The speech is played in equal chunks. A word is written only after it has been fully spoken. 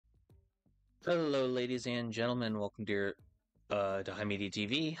Hello, ladies and gentlemen. Welcome to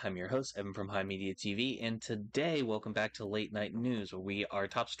HIMediaTV. I'm your host, Evan from HIMediaTV, and today, welcome back to Late Night News, where our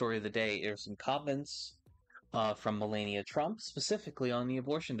top story of the day are some comments from Melania Trump, specifically on the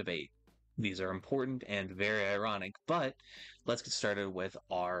abortion debate. These are important and very ironic, but let's get started with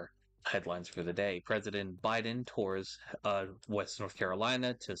our headlines for the day. President Biden tours West North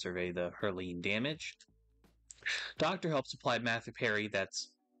Carolina to survey the hurricane damage. Doctor helps apply Matthew Perry,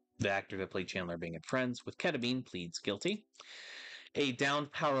 that's the actor that played Chandler Bing in Friends, with ketamine, pleads guilty. A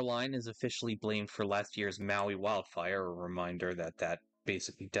downed power line is officially blamed for last year's Maui wildfire, a reminder that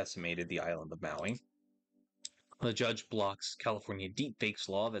basically decimated the island of Maui. The judge blocks California deepfakes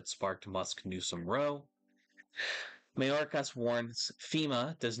law that sparked Musk-Newsom row. Mayorkas warns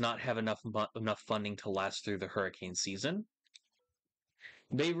FEMA does not have enough funding to last through the hurricane season.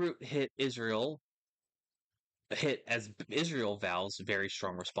 Beirut hit as Israel vows very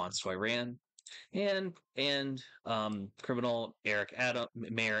strong response to Iran. And criminal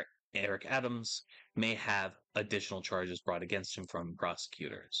Mayor Eric Adams may have additional charges brought against him from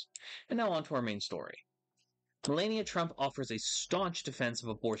prosecutors. And now on to our main story. Melania Trump offers a staunch defense of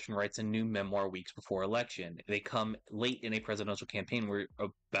abortion rights in new memoir weeks before election. They come late in a presidential campaign where a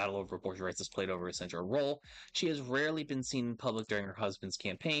battle over abortion rights has played over a central role. She has rarely been seen in public during her husband's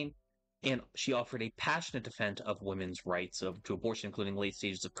campaign, and she offered a passionate defense of women's rights to abortion, including late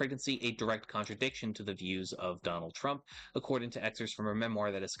stages of pregnancy, a direct contradiction to the views of Donald Trump, according to excerpts from her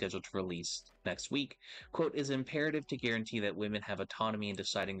memoir that is scheduled to release next week. Quote, "It is imperative to guarantee that women have autonomy in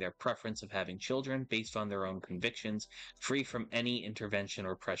deciding their preference of having children based on their own convictions, free from any intervention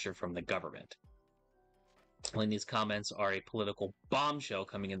or pressure from the government." Melania's comments are a political bombshell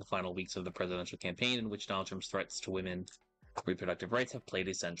coming in the final weeks of the presidential campaign, in which Donald Trump's threats to women's reproductive rights have played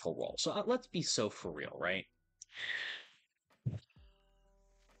a central role. So let's be so for real, right?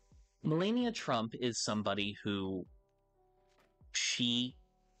 Melania Trump is somebody who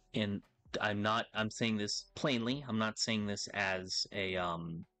and I'm saying this plainly. I'm not saying this as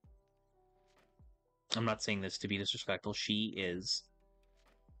I'm not saying this to be disrespectful. She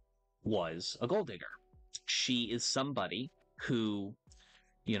was a gold digger. She is somebody who,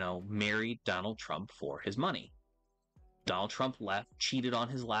 married Donald Trump for his money. Donald Trump left, cheated on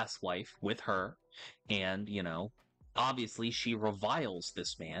his last wife with her, and, obviously she reviles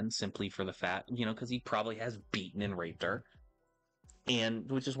this man simply for the fact, because he probably has beaten and raped her, and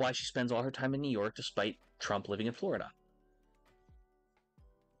which is why she spends all her time in New York despite Trump living in Florida.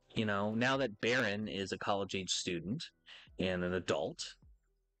 Now that Barron is a college-age student and an adult,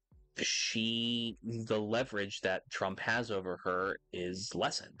 the leverage that Trump has over her is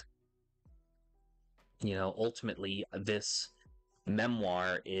lessened. Ultimately, this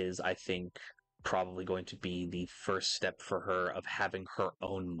memoir is, I think, probably going to be the first step for her of having her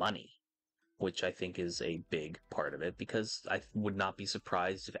own money, which I think is a big part of it, because I would not be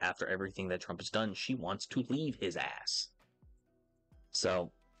surprised if after everything that Trump has done, she wants to leave his ass.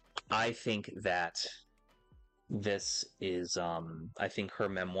 So I think that this is, I think her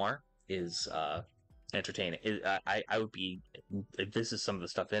memoir is entertaining. I would be, if this is some of the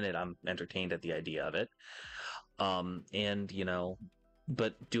stuff in it, I'm entertained at the idea of it. And,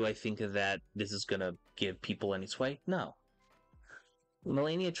 but do I think that this is going to give people any sway? No.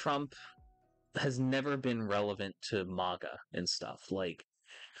 Melania Trump has never been relevant to MAGA and stuff. Like,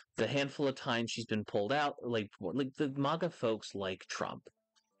 the handful of times she's been pulled out, like the MAGA folks like Trump.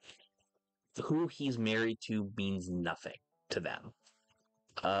 Who he's married to means nothing to them.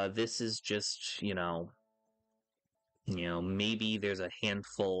 This is just, maybe there's a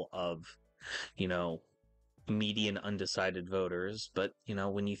handful of, median undecided voters, but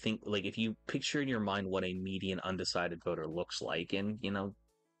when you think, like, if you picture in your mind what a median undecided voter looks like, and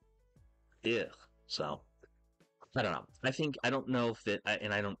so I don't know. I don't know if that,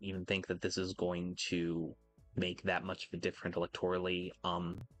 and I don't even think that this is going to make that much of a difference electorally.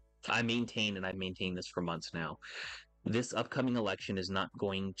 I maintain, and I've maintained this for months now, this upcoming election is not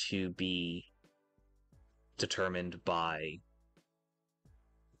going to be determined by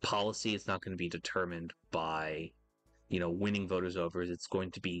policy. It's not going to be determined by, winning voters over. It's going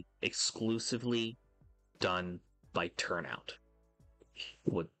to be exclusively done by turnout.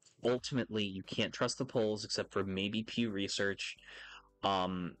 Ultimately, you can't trust the polls except for maybe Pew Research.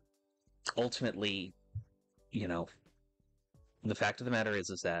 Ultimately, the fact of the matter is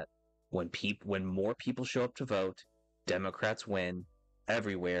that when more people show up to vote, Democrats win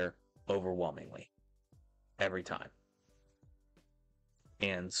everywhere overwhelmingly. Every time.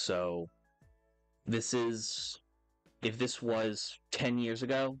 And so if this was 10 years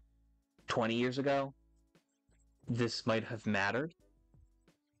ago, 20 years ago, this might have mattered.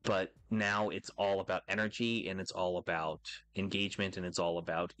 but now it's all about energy, and it's all about engagement, and it's all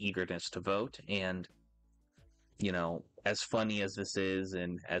about eagerness to vote. And as funny as this is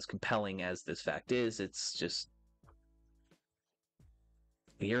and as compelling as this fact is, it's just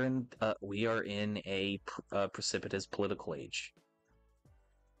we are in a precipitous political age.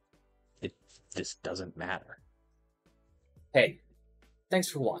 It just doesn't matter. Hey, thanks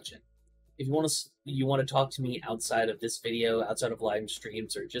for watching. If you want to talk to me outside of this video, outside of live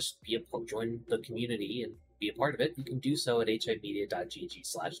streams, or just join the community and be a part of it, you can do so at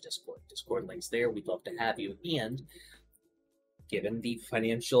HIMediaTV/Discord. Discord links there. We'd love to have you. And given the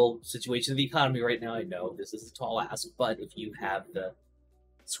financial situation of the economy right now, I know this is a tall ask, but if you have the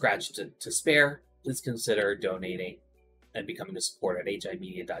scratch to spare, please consider donating and becoming a supporter at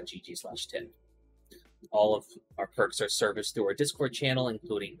HIMedia.gg/tip. All of our perks are serviced through our Discord channel,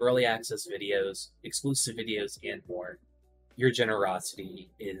 including early access videos, exclusive videos, and more. Your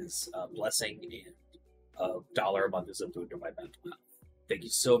generosity is a blessing, and $1 a month is a boon to my mental health. Thank you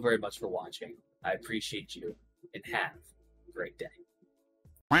so very much for watching. I appreciate you, and have a great day.